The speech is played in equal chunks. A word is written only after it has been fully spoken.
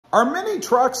Are mini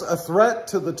trucks a threat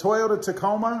to the Toyota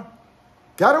Tacoma?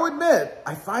 Got to admit,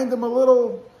 I find them a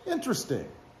little interesting.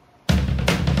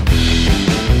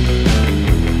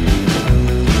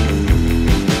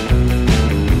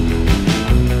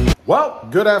 Well,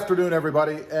 good afternoon,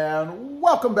 everybody, and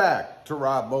welcome back to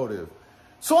RobMotive.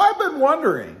 So I've been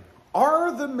wondering,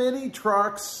 are the mini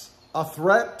trucks a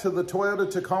threat to the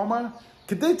Toyota Tacoma?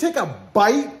 Could they take a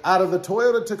bite out of the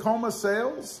Toyota Tacoma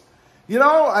sales? You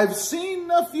know, I've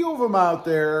seen a few of them out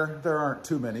there. There aren't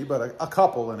too many, but a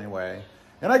couple anyway.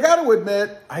 And I got to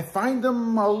admit, I find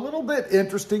them a little bit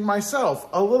interesting myself,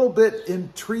 a little bit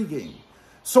intriguing.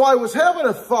 So I was having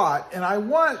a thought, and I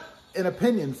want an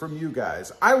opinion from you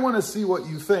guys. I want to see what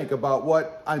you think about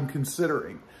what I'm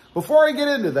considering. Before I get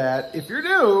into that, if you're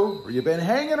new or you've been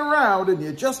hanging around and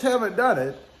you just haven't done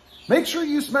it, make sure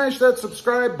you smash that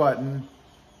subscribe button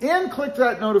and click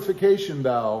that notification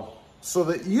bell so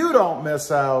that you don't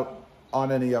miss out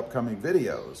on any upcoming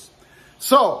videos.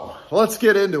 So let's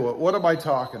get into it. What am I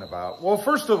talking about? Well,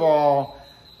 first of all,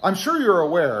 I'm sure you're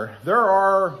aware there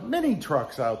are mini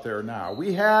trucks out there now.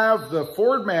 We have the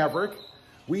Ford Maverick,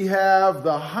 we have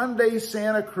the Hyundai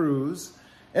Santa Cruz,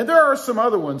 and there are some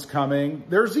other ones coming.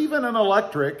 There's even an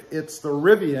electric. It's the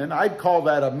Rivian. I'd call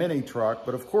that a mini truck,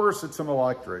 but of course it's an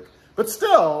electric. But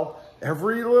still,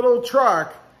 every little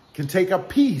truck can take a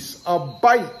piece, a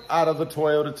bite out of the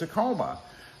Toyota Tacoma.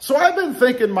 So I've been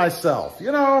thinking myself,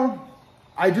 you know,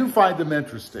 I do find them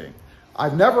interesting.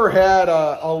 I've never had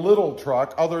a little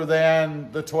truck other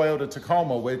than the Toyota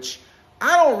Tacoma, which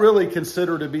I don't really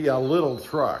consider to be a little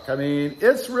truck. I mean,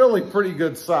 it's really pretty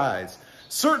good size.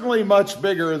 Certainly much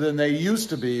bigger than they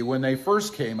used to be when they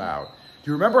first came out.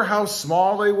 Do you remember how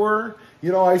small they were?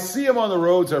 You know, I see them on the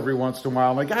roads every once in a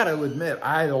while, and I gotta admit,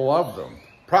 I love them.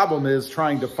 Problem is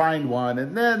trying to find one,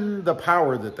 and then the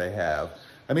power that they have.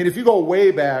 I mean, if you go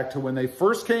way back to when they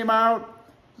first came out,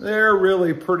 they're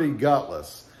really pretty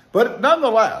gutless. But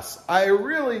nonetheless, I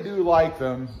really do like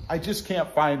them. I just can't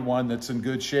find one that's in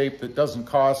good shape that doesn't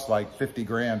cost like 50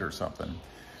 grand or something.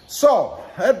 So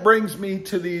that brings me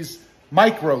to these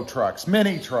micro trucks,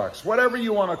 mini trucks, whatever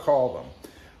you want to call them.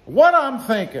 What I'm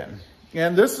thinking,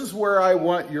 and this is where I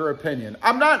want your opinion.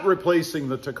 I'm not replacing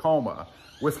the Tacoma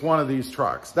with one of these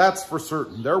trucks. That's for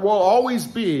certain. There will always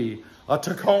be a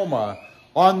Tacoma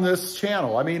on this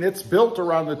channel. I mean, it's built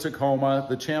around the Tacoma,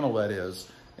 the channel that is,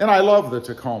 and I love the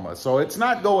Tacoma. So it's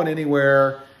not going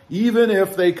anywhere, even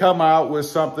if they come out with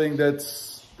something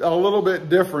that's a little bit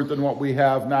different than what we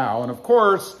have now. And of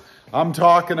course, I'm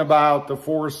talking about the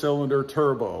 4-cylinder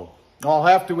turbo. I'll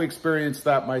have to experience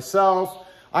that myself.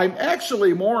 I'm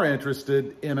actually more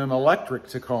interested in an electric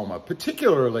Tacoma,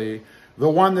 particularly the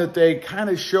one that they kind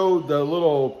of showed the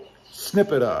little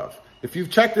snippet of. If you've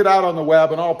checked it out on the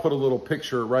web, and I'll put a little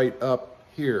picture right up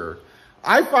here,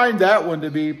 I find that one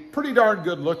to be pretty darn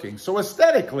good looking. So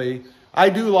aesthetically, I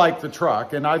do like the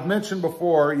truck. And I've mentioned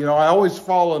before, you know, I always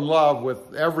fall in love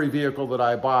with every vehicle that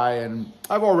I buy, and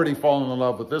I've already fallen in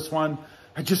love with this one.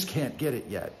 I just can't get it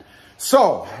yet.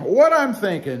 So what I'm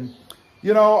thinking,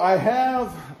 you know, I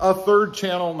have a third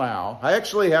channel now. I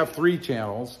actually have 3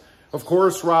 channels. Of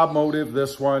course, RobMotive,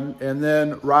 this one, and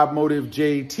then RobMotive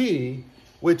JT,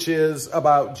 which is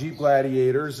about Jeep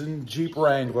Gladiators and Jeep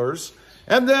Wranglers.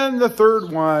 And then the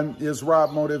third one is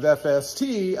RobMotive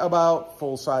FST, about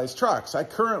full-size trucks. I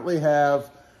currently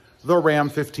have the Ram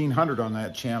 1500 on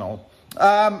that channel.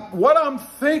 What I'm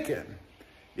thinking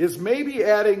is maybe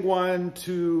adding one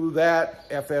to that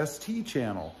FST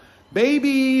channel.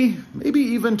 Maybe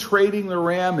even trading the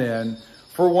Ram in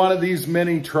for one of these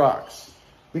mini trucks,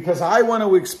 because I want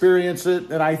to experience it,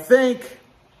 and I think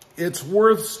it's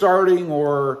worth starting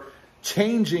or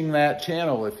changing that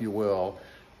channel, if you will,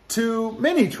 to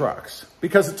mini trucks,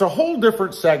 because it's a whole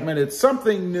different segment. It's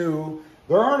something new.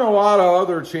 There aren't a lot of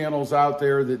other channels out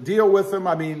there that deal with them.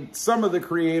 I mean, some of the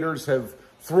creators have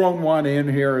thrown one in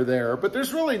here or there, but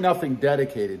there's really nothing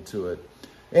dedicated to it.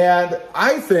 And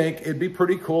I think it'd be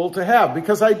pretty cool to have,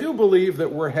 because I do believe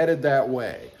that we're headed that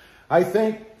way. I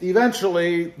think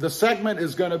eventually the segment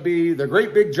is going to be the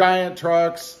great big giant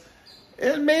trucks,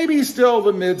 and maybe still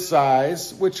the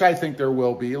mid-size, which I think there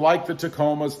will be, like the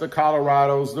Tacomas, the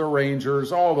Colorados, the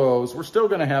Rangers, all those. We're still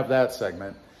going to have that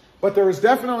segment. But there is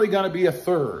definitely going to be a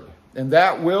third, and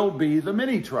that will be the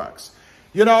mini trucks.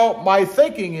 You know, my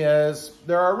thinking is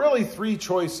there are really 3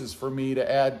 choices for me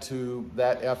to add to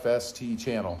that FST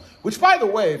channel, which, by the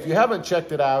way, if you haven't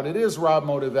checked it out, it is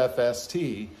RobMotive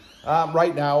FST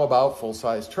right now, about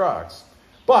full-size trucks.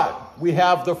 But we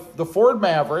have the Ford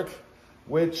Maverick,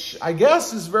 which I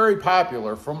guess is very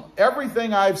popular. From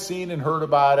everything I've seen and heard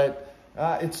about it,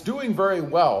 It's doing very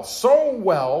well. So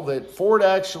well that Ford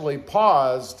actually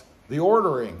paused the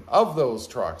ordering of those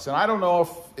trucks. And I don't know if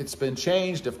it's been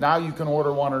changed, if now you can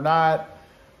order one or not,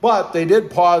 but they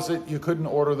did pause it. You couldn't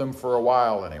order them for a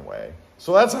while anyway.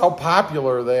 So that's how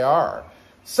popular they are.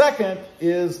 Second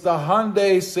is the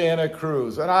Hyundai Santa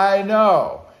Cruz. And I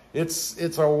know it's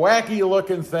a wacky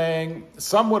looking thing.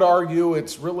 Some would argue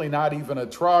it's really not even a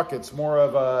truck. It's more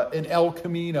of an El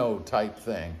Camino type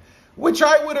thing, which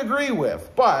I would agree with,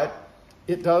 but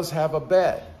it does have a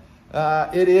bed.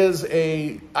 It is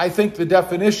I think the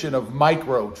definition of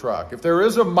micro truck. If there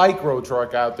is a micro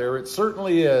truck out there, it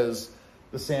certainly is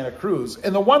the Santa Cruz.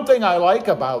 And the one thing I like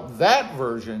about that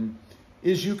version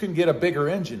is you can get a bigger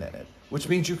engine in it, which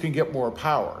means you can get more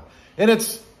power. And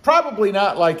it's probably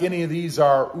not like any of these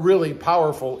are really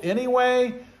powerful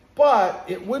anyway, but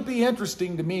it would be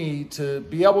interesting to me to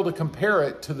be able to compare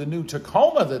it to the new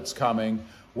Tacoma that's coming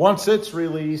once it's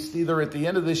released, either at the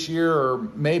end of this year or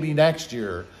maybe next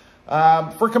year,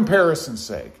 for comparison's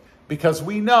sake, because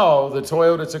we know the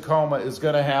Toyota Tacoma is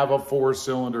going to have a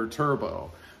 4-cylinder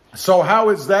turbo. So how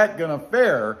is that going to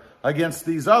fare against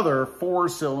these other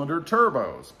 4-cylinder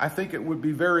turbos? I think it would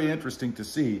be very interesting to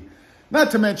see,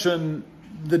 not to mention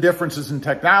the differences in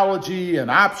technology and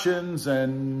options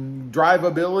and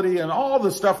drivability and all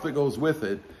the stuff that goes with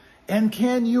it. And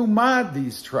can you mod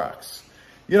these trucks?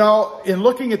 You know, in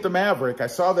looking at the Maverick, I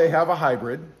saw they have a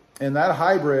hybrid, and that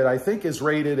hybrid, I think, is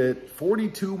rated at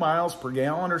 42 miles per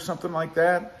gallon or something like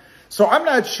that. So I'm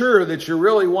not sure that you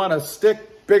really want to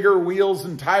stick bigger wheels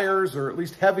and tires, or at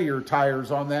least heavier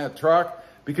tires on that truck,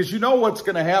 because you know what's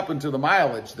going to happen to the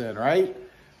mileage then, right?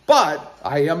 But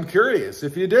I am curious,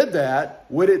 if you did that,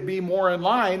 would it be more in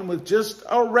line with just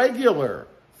a regular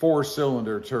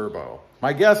 4-cylinder turbo?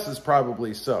 My guess is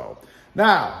probably so.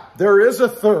 Now, there is a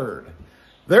third.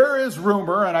 There is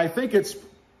rumor, and I think it's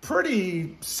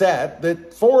pretty set,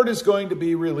 that Ford is going to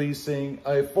be releasing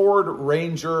a Ford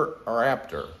Ranger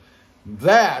Raptor.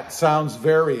 That sounds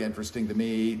very interesting to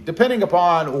me, depending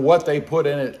upon what they put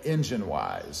in it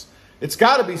engine-wise. It's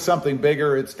got to be something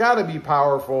bigger. It's got to be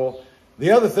powerful. The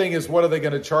other thing is, what are they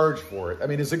going to charge for it? I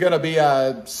mean, is it going to be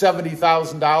a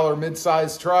 $70,000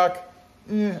 mid-size truck?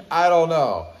 I don't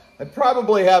know. I'd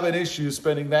probably have an issue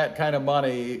spending that kind of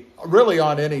money really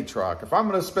on any truck. If I'm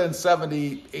going to spend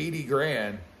 70, 80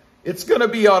 grand, it's going to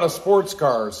be on a sports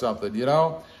car or something, you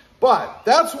know? But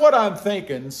that's what I'm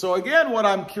thinking. So again, what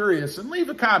I'm curious, and leave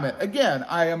a comment. Again,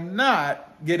 I am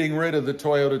not getting rid of the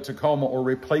Toyota Tacoma or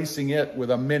replacing it with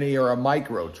a mini or a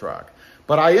micro truck.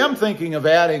 But I am thinking of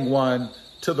adding one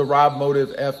to the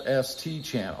RobMotive FST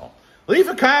channel. Leave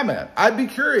a comment. I'd be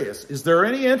curious. Is there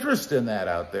any interest in that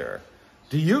out there?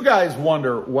 Do you guys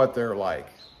wonder what they're like?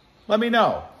 Let me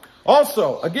know.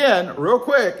 Also, again, real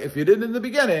quick, if you didn't in the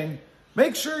beginning,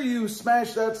 make sure you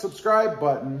smash that subscribe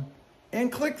button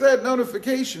and click that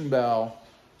notification bell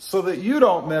so that you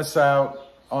don't miss out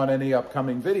on any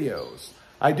upcoming videos.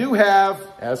 I do have,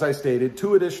 as I stated,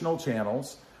 2 additional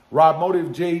channels.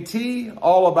 RobMotive JT,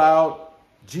 all about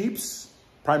Jeeps,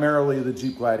 primarily the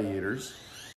Jeep Gladiators.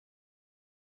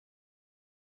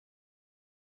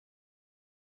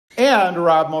 And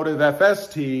RobMotive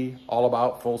FST, all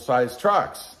about full-size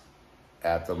trucks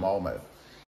at the moment.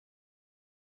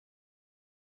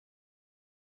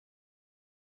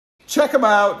 Check them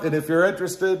out, and if you're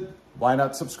interested, why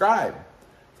not subscribe?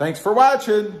 Thanks for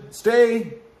watching.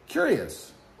 Stay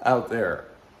curious out there.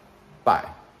 Bye.